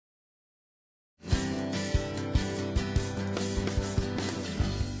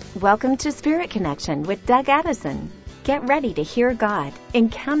Welcome to Spirit Connection with Doug Addison. Get ready to hear God,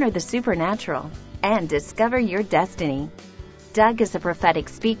 encounter the supernatural, and discover your destiny. Doug is a prophetic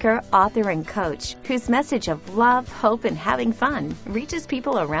speaker, author, and coach whose message of love, hope, and having fun reaches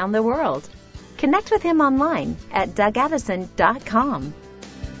people around the world. Connect with him online at DougAddison.com.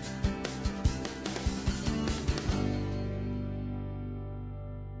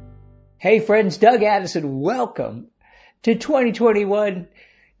 Hey friends, Doug Addison, welcome to 2021.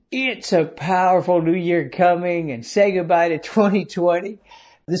 It's a powerful new year coming, and say goodbye to 2020.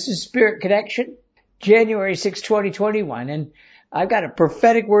 This is Spirit Connection, January 6, 2021, and I've got a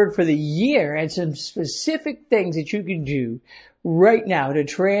prophetic word for the year and some specific things that you can do right now to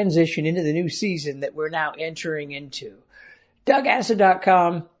transition into the new season that we're now entering into.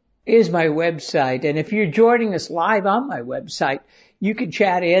 DougAddison.com is my website, and if you're joining us live on my website, you can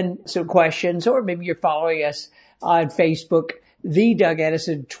chat in some questions, or maybe you're following us on Facebook, The Doug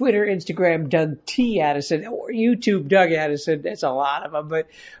Addison, Twitter, Instagram, Doug T. Addison, or YouTube, Doug Addison. That's a lot of them, but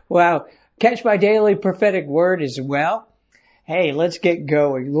wow. Catch my daily prophetic word as well. Hey, let's get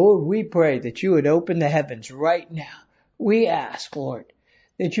going. Lord, we pray that you would open the heavens right now. We ask, Lord,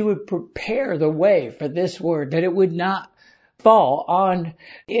 that you would prepare the way for this word, that it would not fall on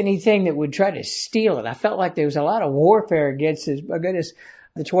anything that would try to steal it. I felt like there was a lot of warfare against this, my goodness,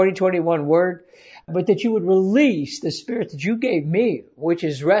 the 2021 word, but that you would release the spirit that you gave me, which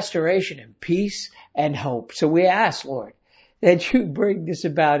is restoration and peace and hope. So we ask, Lord, that you bring this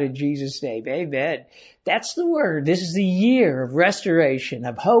about in Jesus' name. Amen. That's the word. This is the year of restoration,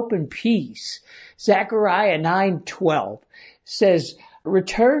 of hope and peace. Zechariah 9:12 says,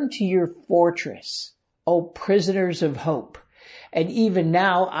 "Return to your fortress, O prisoners of hope. And even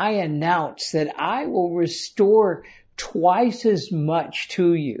now I announce that I will restore twice as much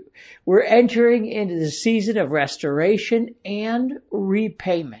to you." We're entering into the season of restoration and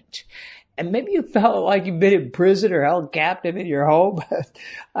repayment. And maybe you felt like you've been in prison or held captive in your home.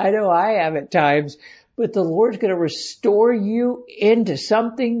 I know I have at times. But the Lord's going to restore you into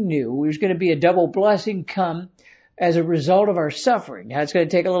something new. There's going to be a double blessing come as a result of our suffering. Now, it's going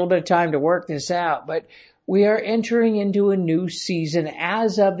to take a little bit of time to work this out, but we are entering into a new season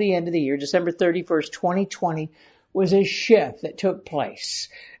as of the end of the year. December 31st, 2020 was a shift that took place.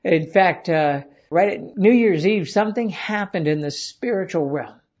 In fact, right at New Year's Eve, something happened in the spiritual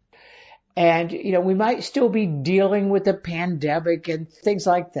realm. And, we might still be dealing with the pandemic and things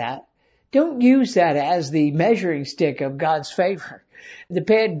like that. Don't use that as the measuring stick of God's favor. The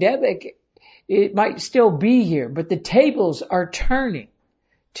pandemic, it might still be here, but the tables are turning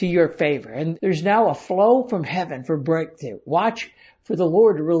to your favor. And there's now a flow from heaven for breakthrough. Watch for the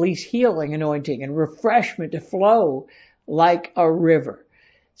Lord to release healing, anointing, and refreshment to flow like a river.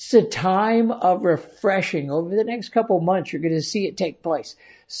 It's a time of refreshing. Over the next couple of months, you're going to see it take place.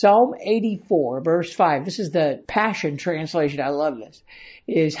 Psalm 84, verse 5, this is the Passion Translation, I love this,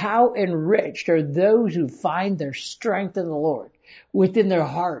 is how enriched are those who find their strength in the Lord. Within their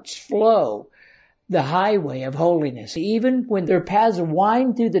hearts flow the highway of holiness. Even when their paths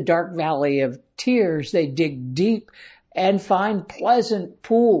wind through the dark valley of tears, they dig deep and find pleasant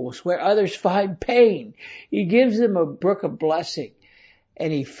pools where others find pain. He gives them a brook of blessing,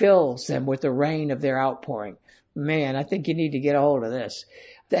 and he fills them with the rain of their outpouring. Man, I think you need to get a hold of this.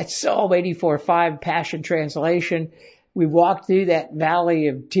 That's Psalm 84:5 Passion Translation. We walked through that valley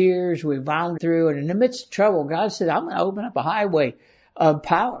of tears. We wound through, and in the midst of trouble, God said, I'm going to open up a highway of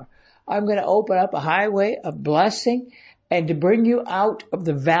power. I'm going to open up a highway of blessing and to bring you out of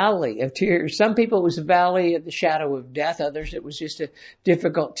the valley of tears. Some people it was the valley of the shadow of death. Others it was just a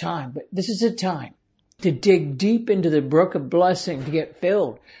difficult time. But this is a time to dig deep into the brook of blessing, to get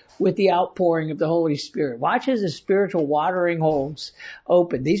filled with the outpouring of the Holy Spirit. Watch as the spiritual watering holes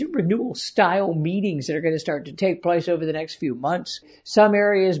open. These are renewal style meetings that are going to start to take place over the next few months. Some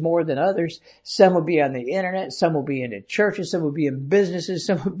areas more than others. Some will be on the internet. Some will be in the churches. Some will be in businesses.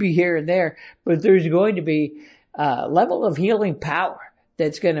 Some will be here and there. But there's going to be a level of healing power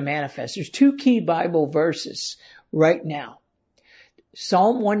that's going to manifest. There's two key Bible verses right now.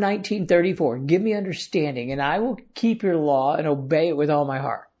 Psalm 119:34, give me understanding, and I will keep your law and obey it with all my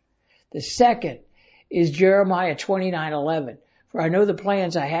heart. The second is Jeremiah 29:11. For I know the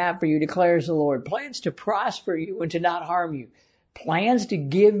plans I have for you, declares the Lord. Plans to prosper you and to not harm you. Plans to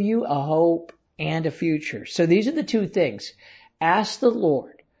give you a hope and a future. So these are the two things. Ask the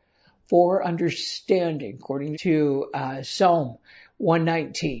Lord for understanding, according to Psalm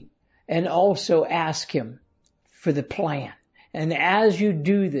 119. And also ask him for the plan. And as you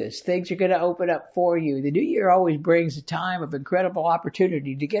do this, things are going to open up for you. The new year always brings a time of incredible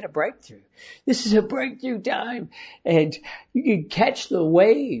opportunity to get a breakthrough. This is a breakthrough time, and you can catch the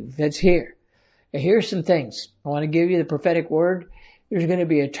wave that's here. And here's some things. I want to give you the prophetic word. There's going to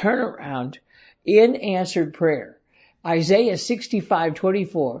be a turnaround in answered prayer. Isaiah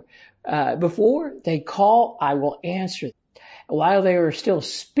 65:24. Before they call, I will answer. While they are still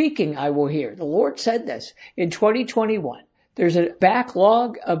speaking, I will hear. The Lord said this in 2021. There's a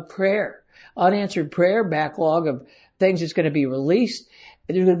backlog of prayer, unanswered prayer, backlog of things that's going to be released.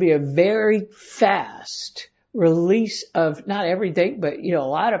 And there's going to be a very fast release of not everything, but a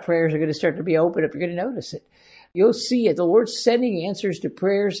lot of prayers are going to start to be opened up. You're going to notice it. You'll see it. The Lord's sending answers to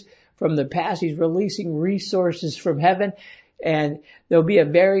prayers from the past. He's releasing resources from heaven, and there'll be a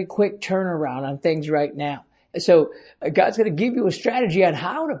very quick turnaround on things right now. So God's going to give you a strategy on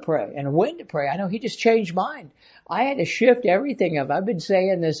how to pray and when to pray. I know He just changed mine. I had to shift everything up. I've been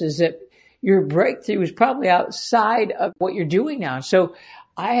saying this is that your breakthrough is probably outside of what you're doing now. So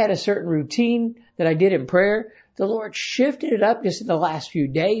I had a certain routine that I did in prayer. The Lord shifted it up just in the last few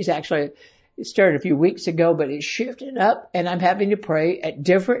days. Actually, it started a few weeks ago, but it shifted up, and I'm having to pray at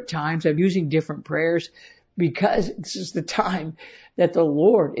different times. I'm using different prayers because this is the time that the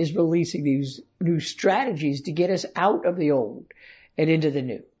Lord is releasing these new strategies to get us out of the old and into the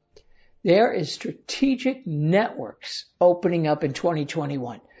new. There is strategic networks opening up in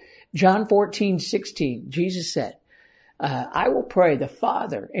 2021. John 14:16, Jesus said, I will pray the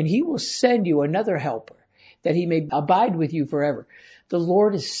Father, and He will send you another helper, that He may abide with you forever. The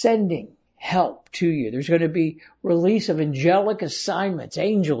Lord is sending help to you. There's going to be release of angelic assignments,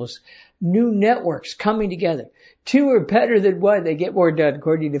 angels, new networks coming together. Two are better than one. They get more done,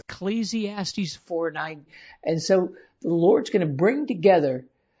 according to Ecclesiastes 4:9. And so the Lord's going to bring together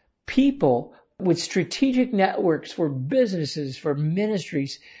people with strategic networks for businesses, for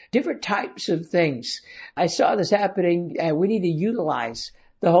ministries, different types of things. I saw this happening. We need to utilize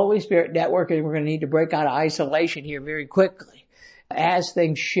the Holy Spirit network, and we're going to need to break out of isolation here very quickly. As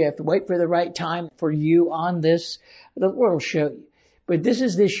things shift, wait for the right time for you on this. The Lord will show you. But this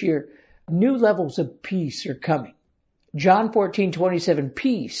is this year. New levels of peace are coming. John 14:27,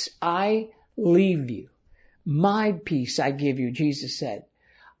 peace I leave you. My peace I give you, Jesus said.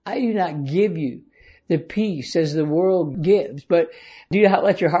 I do not give you the peace as the world gives, but do not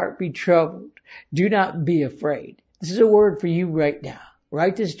let your heart be troubled. Do not be afraid. This is a word for you right now.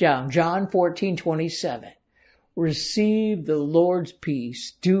 Write this down. John 14:27. Receive the Lord's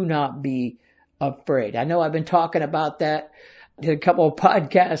peace. Do not be afraid. I know I've been talking about that. I did a couple of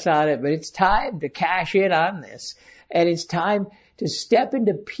podcasts on it, but it's time to cash in on this. And it's time to step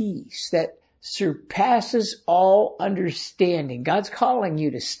into peace that surpasses all understanding. God's calling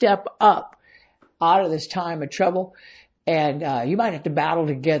you to step up out of this time of trouble. And you might have to battle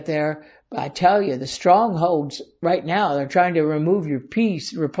to get there. But I tell you, the strongholds right now, they're trying to remove your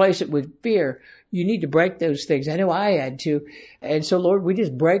peace and replace it with fear. You need to break those things. I know I had to. And so, Lord, we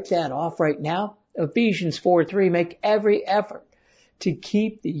just break that off right now. Ephesians 4:3, make every effort to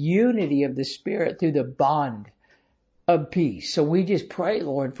keep the unity of the Spirit through the bond of peace. So we just pray,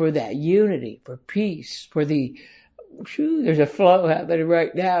 Lord, for that unity, for peace, for there's a flow happening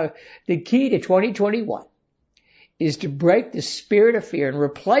right now. The key to 2021 is to break the spirit of fear and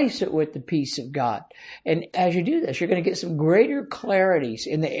replace it with the peace of God. And as you do this, you're going to get some greater clarities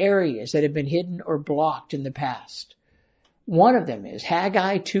in the areas that have been hidden or blocked in the past. One of them is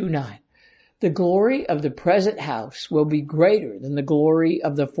Haggai 2:9. The glory of the present house will be greater than the glory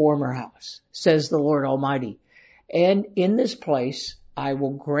of the former house, says the Lord Almighty. And in this place I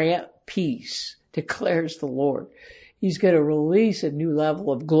will grant peace, declares the Lord. He's going to release a new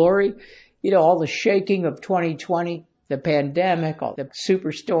level of glory. All the shaking of 2020, the pandemic, all the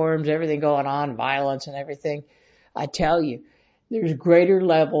superstorms, everything going on, violence and everything. I tell you, there's greater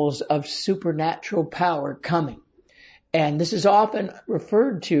levels of supernatural power coming. And this is often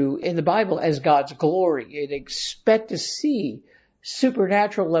referred to in the Bible as God's glory. You'd expect to see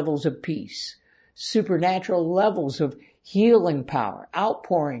supernatural levels of peace, supernatural levels of healing power,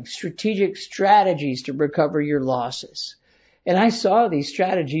 outpouring, strategic strategies to recover your losses. And I saw these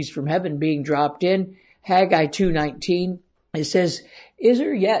strategies from heaven being dropped in. Haggai 2:19, it says, is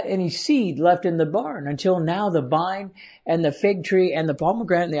there yet any seed left in the barn? Until now the vine and the fig tree and the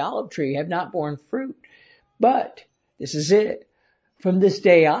pomegranate and the olive tree have not borne fruit. But this is it. From this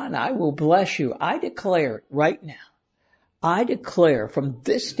day on, I will bless you. I declare right now, I declare from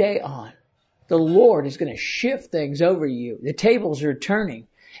this day on, the Lord is going to shift things over you. The tables are turning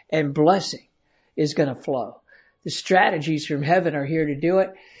and blessing is going to flow. The strategies from heaven are here to do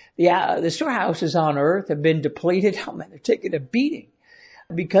it. The storehouses on earth have been depleted. Oh man, they're taking a beating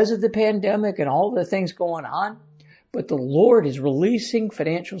because of the pandemic and all the things going on. But the Lord is releasing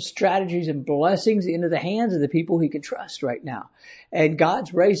financial strategies and blessings into the hands of the people He can trust right now. And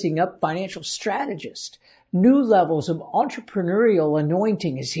God's raising up financial strategists. New levels of entrepreneurial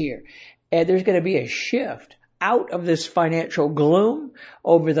anointing is here. And there's going to be a shift out of this financial gloom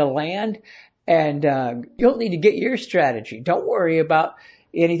over the land. And you'll need to get your strategy. Don't worry about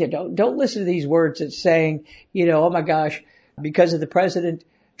anything. Don't listen to these words that's saying, oh my gosh, because of the president,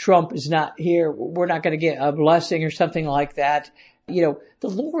 Trump is not here, we're not going to get a blessing or something like that. The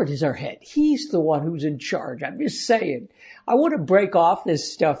Lord is our head. He's the one who's in charge. I'm just saying, I want to break off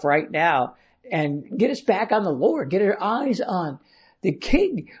this stuff right now and get us back on the Lord, get our eyes on the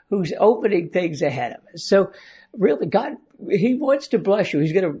King who's opening things ahead of us. So really, God, He wants to bless you.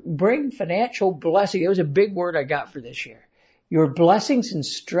 He's going to bring financial blessing. It was a big word I got for this year. Your blessings and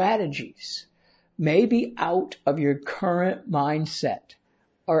strategies may be out of your current mindset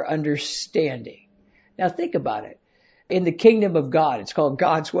or understanding. Now think about it. In the kingdom of God, it's called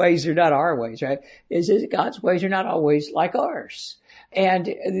God's ways are not our ways, right? God's ways are not always like ours. And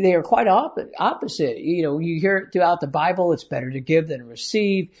they are quite opposite. You hear it throughout the Bible, it's better to give than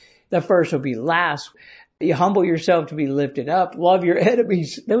receive. The first will be last. You humble yourself to be lifted up. Love your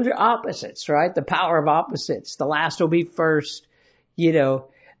enemies. Those are opposites, right? The power of opposites. The last will be first,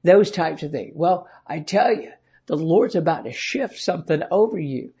 those types of things. Well, I tell you, the Lord's about to shift something over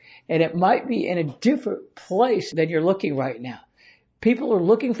you. And it might be in a different place than you're looking right now. People are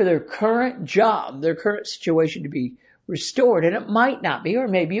looking for their current job, their current situation to be restored. And it might not be, or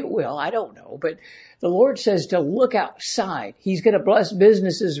maybe it will. I don't know. But the Lord says to look outside. He's going to bless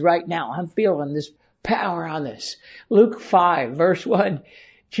businesses right now. I'm feeling this power on this. Luke 5, verse 1,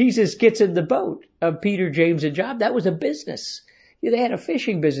 Jesus gets in the boat of Peter, James, and John. That was a business. They had a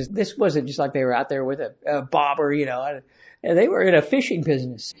fishing business. This wasn't just like they were out there with a bobber, and they were in a fishing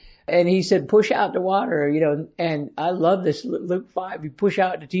business. And he said, push out the water, and I love this Luke 5. You push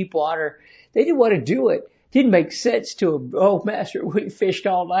out the deep water. They didn't want to do it. Didn't make sense to them. Oh, master, we fished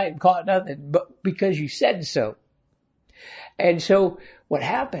all night and caught nothing, but because you said so. And so what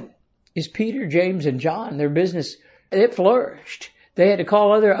happened is Peter, James, and John, their business, it flourished. They had to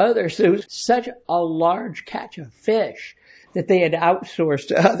call others. There was such a large catch of fish that they had outsourced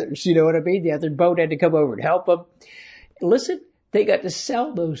to others. You know what I mean? The other boat had to come over and help them. Listen, they got to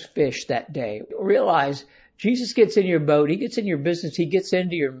sell those fish that day. Realize Jesus gets in your boat. He gets in your business. He gets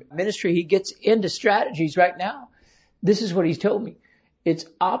into your ministry. He gets into strategies right now. This is what He's told me. It's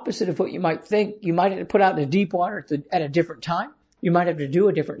opposite of what you might think. You might have to put out in the deep water at a different time. You might have to do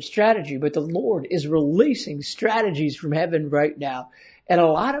a different strategy, but the Lord is releasing strategies from heaven right now. And a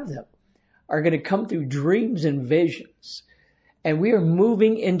lot of them are going to come through dreams and visions. And we are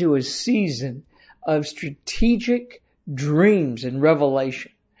moving into a season of strategic dreams and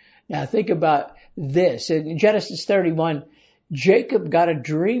revelation. Now think about this. In Genesis 31, Jacob got a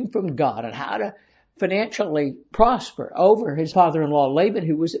dream from God on how to financially prosper over his father-in-law Laban,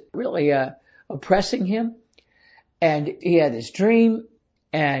 who was really oppressing him. And he had this dream,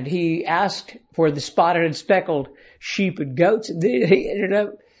 and he asked for the spotted and speckled sheep and goats. And he ended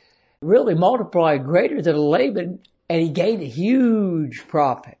up really multiplying greater than Laban, and he gained a huge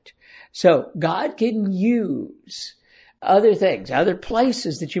profit. So God can use other things, other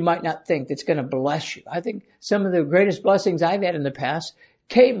places that you might not think that's going to bless you. I think some of the greatest blessings I've had in the past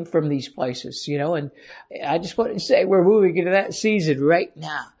came from these places, and I just want to say we're moving into that season right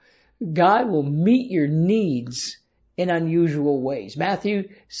now. God will meet your needs in unusual ways. Matthew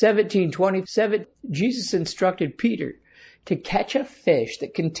 17:27, Jesus instructed Peter to catch a fish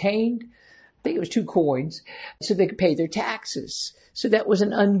that contained, I think it was 2 coins, so they could pay their taxes. So that was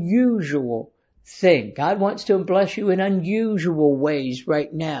an unusual thing. God wants to bless you in unusual ways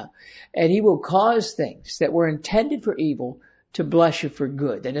right now. And He will cause things that were intended for evil to bless you for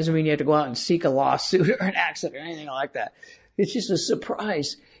good. That doesn't mean you have to go out and seek a lawsuit or an accident or anything like that. It's just a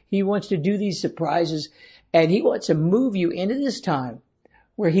surprise. He wants to do these surprises, and He wants to move you into this time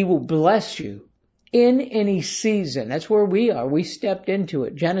where He will bless you in any season. That's where we are. We stepped into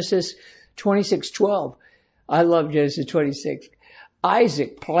it. Genesis 26:12. I love Genesis 26.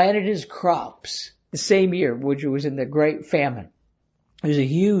 Isaac planted his crops the same year, which was in the great famine. It was a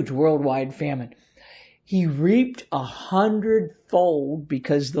huge worldwide famine. He reaped 100-fold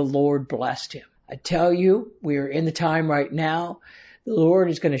because the Lord blessed him. I tell you, we are in the time right now. The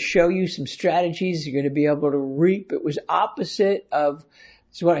Lord is going to show you some strategies. You're going to be able to reap. It was opposite of,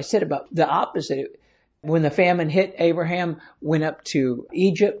 that's what I said about the opposite. When the famine hit, Abraham went up to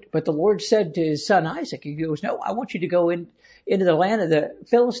Egypt, but the Lord said to his son Isaac, He goes, no, I want you to go in into the land of the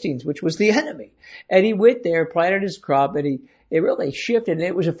Philistines, which was the enemy. And he went there, planted his crop, and it really shifted. And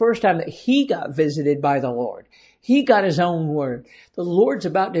it was the first time that he got visited by the Lord. He got his own word. The Lord's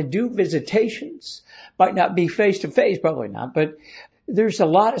about to do visitations. Might not be face to face, probably not, but there's a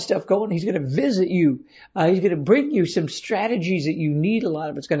lot of stuff going. He's going to visit you. He's going to bring you some strategies that you need. A lot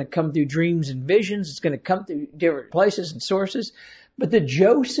of it's going to come through dreams and visions. It's going to come through different places and sources. But the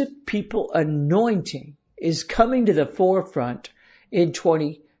Joseph people anointing is coming to the forefront in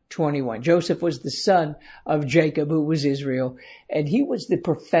 2021. Joseph was the son of Jacob, who was Israel, and he was the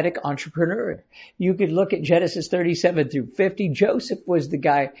prophetic entrepreneur. You could look at Genesis 37 through 50. Joseph was the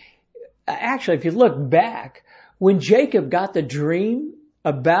guy. Actually, if you look back, when Jacob got the dream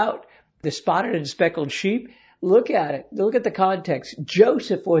about the spotted and speckled sheep, look at it. Look at the context.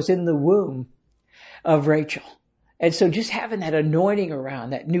 Joseph was in the womb of Rachel. And so just having that anointing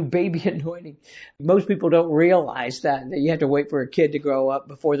around, that new baby anointing, most people don't realize that you have to wait for a kid to grow up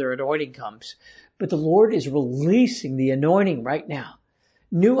before their anointing comes. But the Lord is releasing the anointing right now.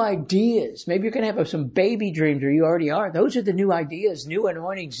 New ideas. Maybe you're going to have some baby dreams, or you already are. Those are the new ideas, new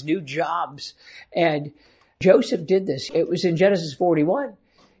anointings, new jobs. And Joseph did this. It was in Genesis 41.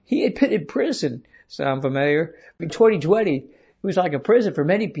 He had been in prison. Sound familiar? In 2020, it was like a prison for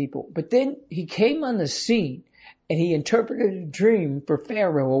many people. But then he came on the scene and he interpreted a dream for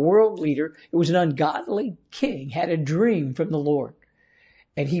Pharaoh, a world leader. It was an ungodly king, had a dream from the Lord.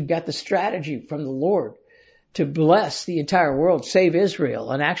 And he got the strategy from the Lord to bless the entire world, save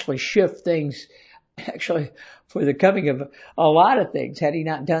Israel, and actually shift things, actually for the coming of a lot of things had he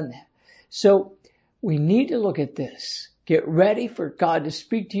not done that. So we need to look at this. Get ready for God to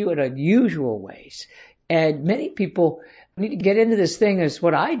speak to you in unusual ways. And many people need to get into this thing as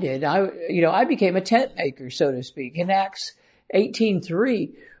what I did. I became a tent maker, so to speak. In Acts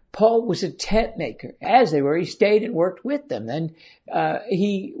 18:3, Paul was a tent maker. As they were, he stayed and worked with them. Then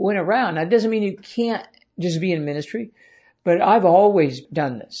he went around. Now, it doesn't mean you can't just be in ministry, but I've always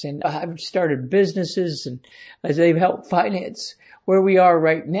done this. And I've started businesses, and as they've helped finance where we are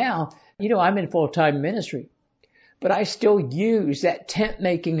right now, I'm in full-time ministry. But I still use that tent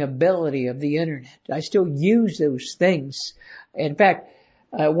making ability of the internet. I still use those things. In fact,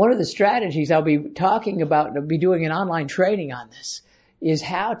 one of the strategies I'll be talking about, and I'll be doing an online training on this, is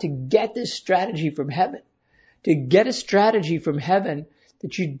how to get this strategy from heaven. To get a strategy from heaven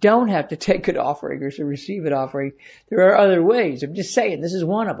that you don't have to take an offering or to receive an offering. There are other ways. I'm just saying, this is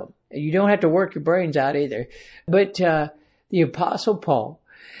one of them. You don't have to work your brains out either. But the Apostle Paul,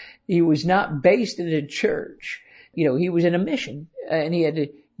 he was not based in a church. He was in a mission, and he had to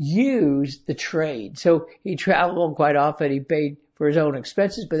use the trade. So he traveled quite often. He paid for his own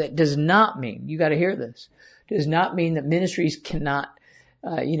expenses, but that does not mean, you got to hear this, does not mean that ministries cannot,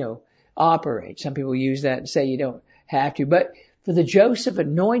 operate. Some people use that and say you don't have to. But for the Joseph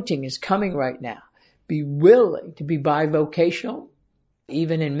anointing is coming right now. Be willing to be bivocational,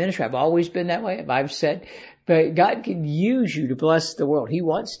 even in ministry. I've always been that way. I've said, but God can use you to bless the world. He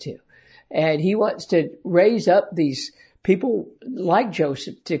wants to. And he wants to raise up these people like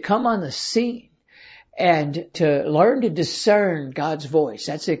Joseph to come on the scene and to learn to discern God's voice.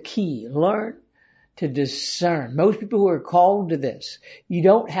 That's a key. Learn to discern. Most people who are called to this, you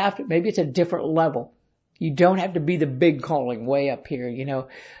don't have to, maybe it's a different level. You don't have to be the big calling way up here,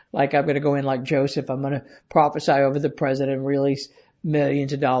 like I'm going to go in like Joseph. I'm going to prophesy over the president and release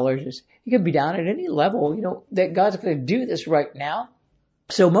millions of dollars. You can be down at any level, that God's going to do this right now.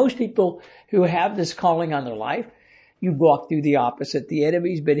 So most people who have this calling on their life, you walk through the opposite. The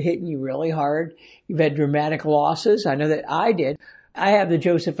enemy's been hitting you really hard. You've had dramatic losses. I know that I did. I have the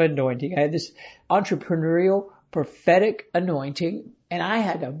Joseph anointing. I had this entrepreneurial, prophetic anointing, and I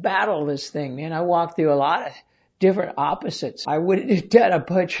had to battle this thing, man. I walked through a lot of different opposites. I went into debt a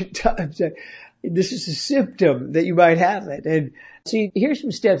bunch of times. This is a symptom that you might have it. And see, here's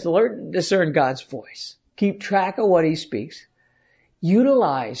some steps. Learn to discern God's voice. Keep track of what he speaks.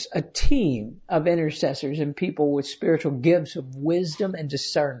 Utilize a team of intercessors and people with spiritual gifts of wisdom and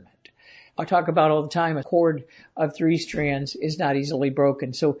discernment. I talk about all the time, a cord of 3 strands is not easily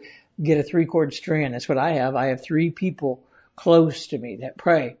broken. So get a 3-cord strand. That's what I have. I have 3 people close to me that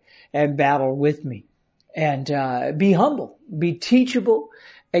pray and battle with me. And be humble, be teachable,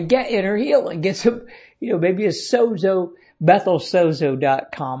 and get inner healing. Get some, maybe a sozo,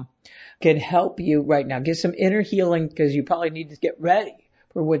 bethelsozo.com. can help you right now. Get some inner healing because you probably need to get ready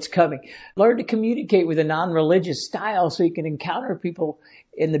for what's coming. Learn to communicate with a non-religious style so you can encounter people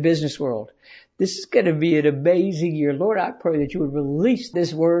in the business world. This is going to be an amazing year. Lord, I pray that you would release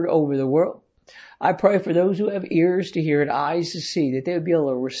this word over the world. I pray for those who have ears to hear and eyes to see that they would be able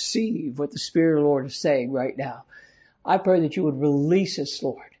to receive what the Spirit of the Lord is saying right now. I pray that you would release us,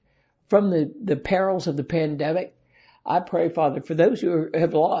 Lord, from the perils of the pandemic. I pray, Father, for those who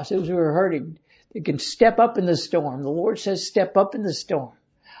have lost, those who are hurting, they can step up in the storm. The Lord says, step up in the storm.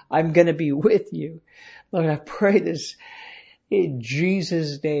 I'm going to be with you. Lord, I pray this in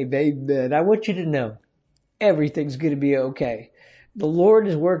Jesus' name. Amen. I want you to know everything's going to be okay. The Lord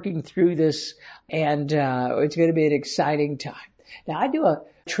is working through this, and it's going to be an exciting time. Now, I do a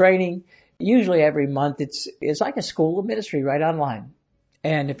training usually every month. It's like a school of ministry right online.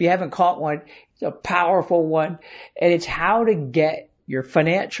 And if you haven't caught one, it's a powerful one. And it's how to get your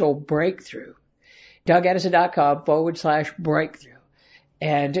financial breakthrough. DougAddison.com/breakthrough.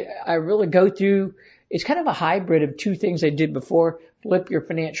 And I really go through, it's kind of a hybrid of two things I did before, flip your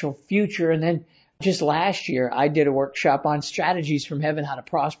financial future. And then just last year, I did a workshop on strategies from heaven, how to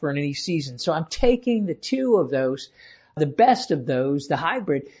prosper in any season. So I'm taking the two of those, the best of those, the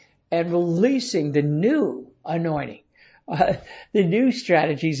hybrid, and releasing the new anointing. The new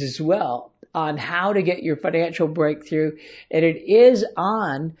strategies as well on how to get your financial breakthrough. And it is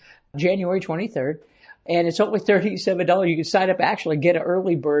on January 23rd. And it's only $37. You can sign up, actually get an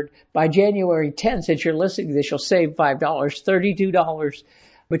early bird by January 10th. Since you're listening to this, you'll save $5, $32.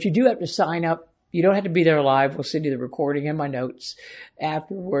 But you do have to sign up. You don't have to be there live. We'll send you the recording and my notes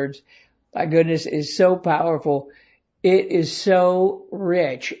afterwards. My goodness, it's so powerful. It is so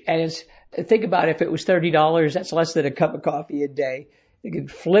rich. And think about it, if it was $30, that's less than a cup of coffee a day. You can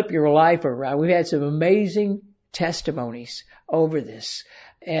flip your life around. We've had some amazing testimonies over this.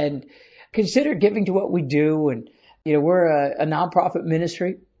 And consider giving to what we do. And, we're a nonprofit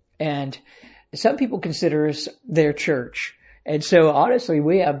ministry, and some people consider us their church. And so honestly,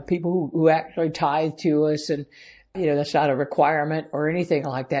 we have people who actually tithe to us, and, that's not a requirement or anything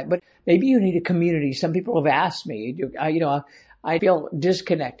like that. But maybe you need a community. Some people have asked me, I feel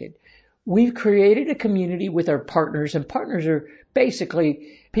disconnected. We've created a community with our partners, and partners are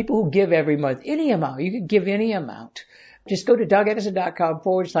basically people who give every month, any amount. You can give any amount. Just go to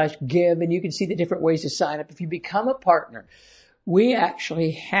DougAddison.com/give, and you can see the different ways to sign up. If you become a partner, we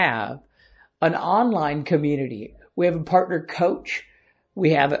actually have an online community. We have a partner coach.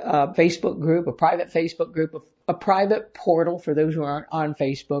 We have a Facebook group, a private Facebook group, a private portal for those who aren't on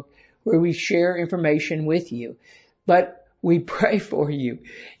Facebook, where we share information with you. But we pray for you.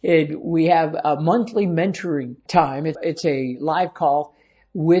 And we have a monthly mentoring time. It's a live call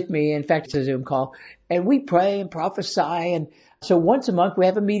with me. In fact, it's a Zoom call. And we pray and prophesy. And so once a month, we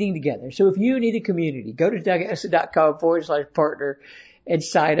have a meeting together. So if you need a community, go to DougAddison.com/partner and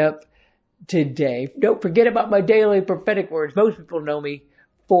sign up today. Don't forget about my daily prophetic words. Most people know me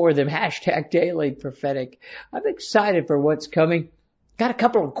for them. #daily prophetic. I'm excited for what's coming. Got a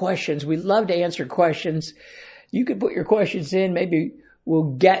couple of questions. We love to answer questions. You can put your questions in. Maybe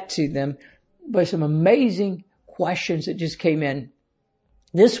we'll get to them. But some amazing questions that just came in.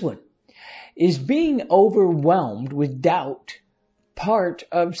 This one, is being overwhelmed with doubt part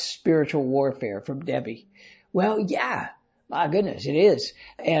of spiritual warfare, from Debbie? Well, yeah, my goodness, it is.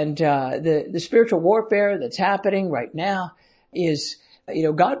 And the spiritual warfare that's happening right now is,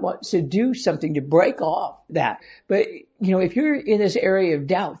 God wants to do something to break off that. But, if you're in this area of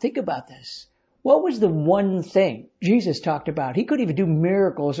doubt, think about this. What was the one thing Jesus talked about? He couldn't even do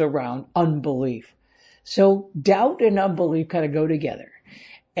miracles around unbelief. So doubt and unbelief kind of go together.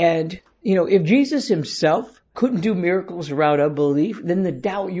 And, if Jesus himself couldn't do miracles around unbelief, then the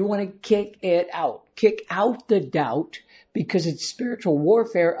doubt, you want to kick it out. Kick out the doubt, because it's spiritual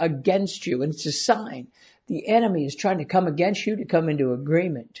warfare against you. And it's a sign the enemy is trying to come against you to come into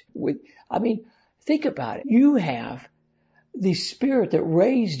agreement with. Think about it. You have the Spirit that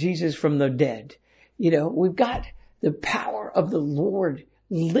raised Jesus from the dead. We've got the power of the Lord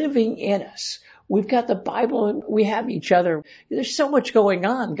living in us. We've got the Bible and we have each other. There's so much going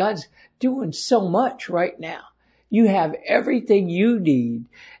on. God's doing so much right now. You have everything you need.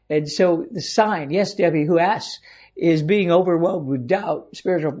 And so the sign, yes, Debbie, who asks, is being overwhelmed with doubt,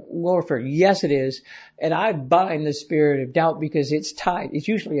 spiritual warfare. Yes, it is. And I bind the spirit of doubt because it's tied. It's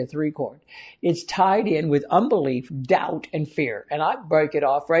usually a 3-chord. It's tied in with unbelief, doubt, and fear. And I break it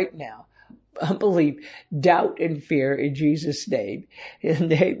off right now. Unbelief, doubt, and fear in Jesus' name.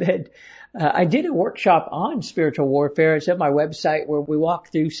 And amen. I did a workshop on spiritual warfare. It's on my website where we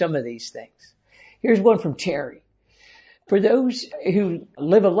walk through some of these things. Here's one from Terry. For those who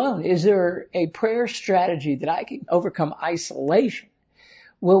live alone, is there a prayer strategy that I can overcome isolation?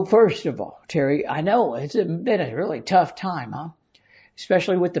 Well, first of all, Terry, I know it's been a really tough time,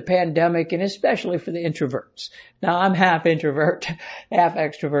 especially with the pandemic and especially for the introverts. Now, I'm half introvert, half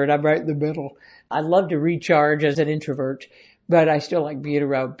extrovert. I'm right in the middle. I love to recharge as an introvert, but I still like being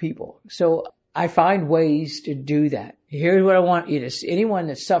around people. So I find ways to do that. Here's what I want you to see. Anyone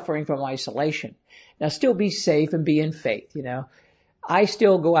that's suffering from isolation, now still be safe and be in faith, I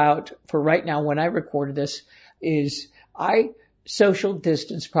still go out for right now when I recorded this I social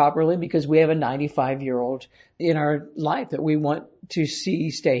distance properly because we have a 95-year-old in our life that we want to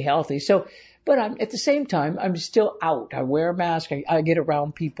see stay healthy. So, but at the same time, I'm still out. I wear a mask. I get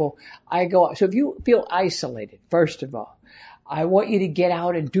around people. I go out. So if you feel isolated, first of all, I want you to get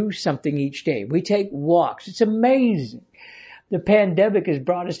out and do something each day. We take walks. It's amazing. The pandemic has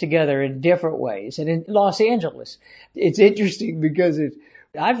brought us together in different ways. And in Los Angeles, it's interesting because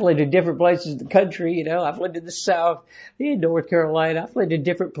I've lived in different places in the country, I've lived in the South, in North Carolina, I've lived in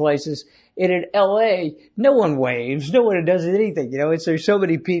different places. And in LA, no one waves, no one does anything, there's so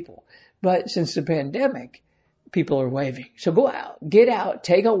many people. But since the pandemic, people are waving. So go out, get out,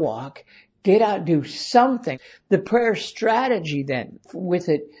 take a walk, get out, do something. The prayer strategy then with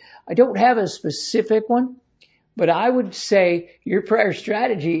it, I don't have a specific one, but I would say your prayer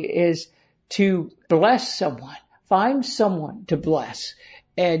strategy is to bless someone, find someone to bless.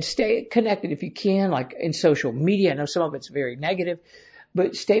 And stay connected if you can, like in social media. I know some of it's very negative,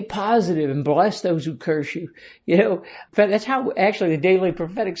 but stay positive and bless those who curse you. That's how actually the Daily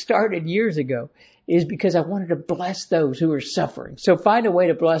Prophetic started years ago, is because I wanted to bless those who are suffering. So find a way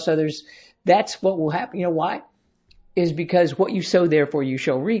to bless others. That's what will happen. You know why? Is because what you sow, therefore you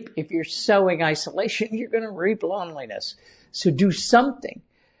shall reap. If you're sowing isolation, you're going to reap loneliness. So do something.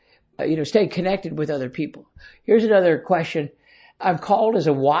 Stay connected with other people. Here's another question. I'm called as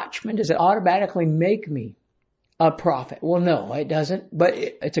a watchman. Does it automatically make me a prophet? Well, no, it doesn't, but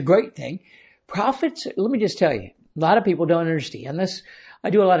it's a great thing. Prophets, let me just tell you, a lot of people don't understand this.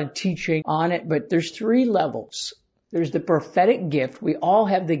 I do a lot of teaching on it, but there's 3 levels. There's the prophetic gift. We all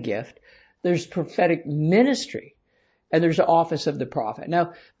have the gift. There's prophetic ministry, and there's the office of the prophet.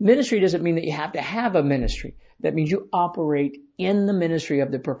 Now, ministry doesn't mean that you have to have a ministry. That means you operate in the ministry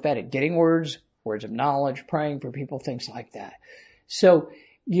of the prophetic, getting words of knowledge, praying for people, things like that. So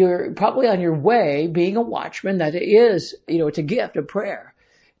you're probably on your way being a watchman. That is, it's a gift of prayer.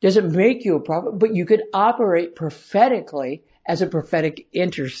 Doesn't make you a prophet, but you could operate prophetically as a prophetic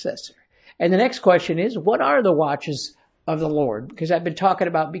intercessor. And the next question is, what are the watches of the Lord? Because I've been talking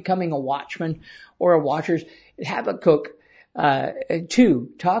about becoming a watchman or a watcher. Habakkuk 2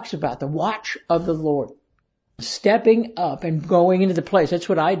 talks about the watch of the Lord. Stepping up and going into the place. That's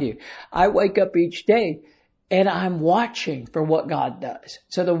what I do. I wake up each day and I'm watching for what God does.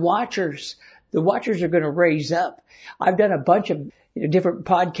 So the watchers are going to raise up. I've done a bunch of different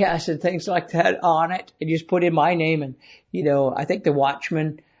podcasts and things like that on it, and just put in my name. And I think the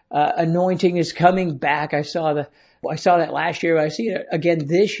watchman anointing is coming back. I saw that last year. I see it again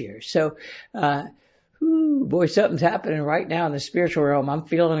this year. So, boy, something's happening right now in the spiritual realm. I'm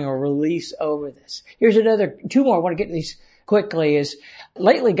feeling a release over this. Here's 2 more. I want to get these quickly. Is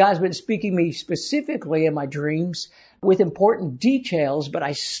lately God's been speaking to me specifically in my dreams with important details, but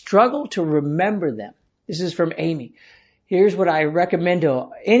I struggle to remember them. This is from Amy. Here's what I recommend to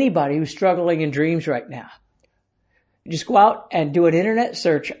anybody who's struggling in dreams right now. Just go out and do an internet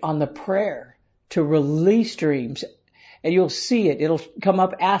search on the prayer to release dreams, and you'll see it. It'll come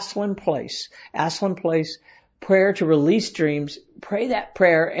up Aslan Place, prayer to release dreams. Pray that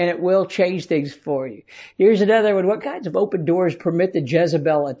prayer and it will change things for you. Here's another one. What kinds of open doors permit the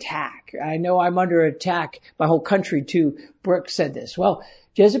Jezebel attack? I know I'm under attack. My whole country too. Brooke said this. Well,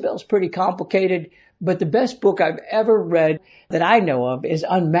 Jezebel's pretty complicated, but the best book I've ever read that I know of is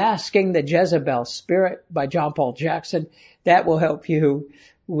Unmasking the Jezebel Spirit by John Paul Jackson. That will help you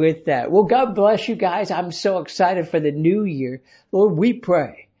with that. Well, God bless you guys. I'm so excited for the new year. Lord, we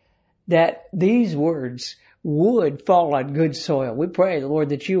pray that these words would fall on good soil. We pray, Lord,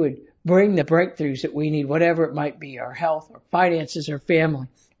 that you would bring the breakthroughs that we need, whatever it might be, our health, our finances, our family.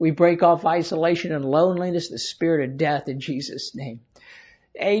 We break off isolation and loneliness, the spirit of death in Jesus' name.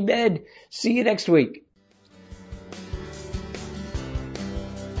 Amen. See you next week.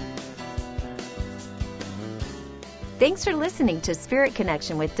 Thanks for listening to Spirit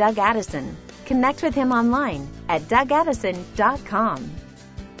Connection with Doug Addison. Connect with him online at DougAddison.com.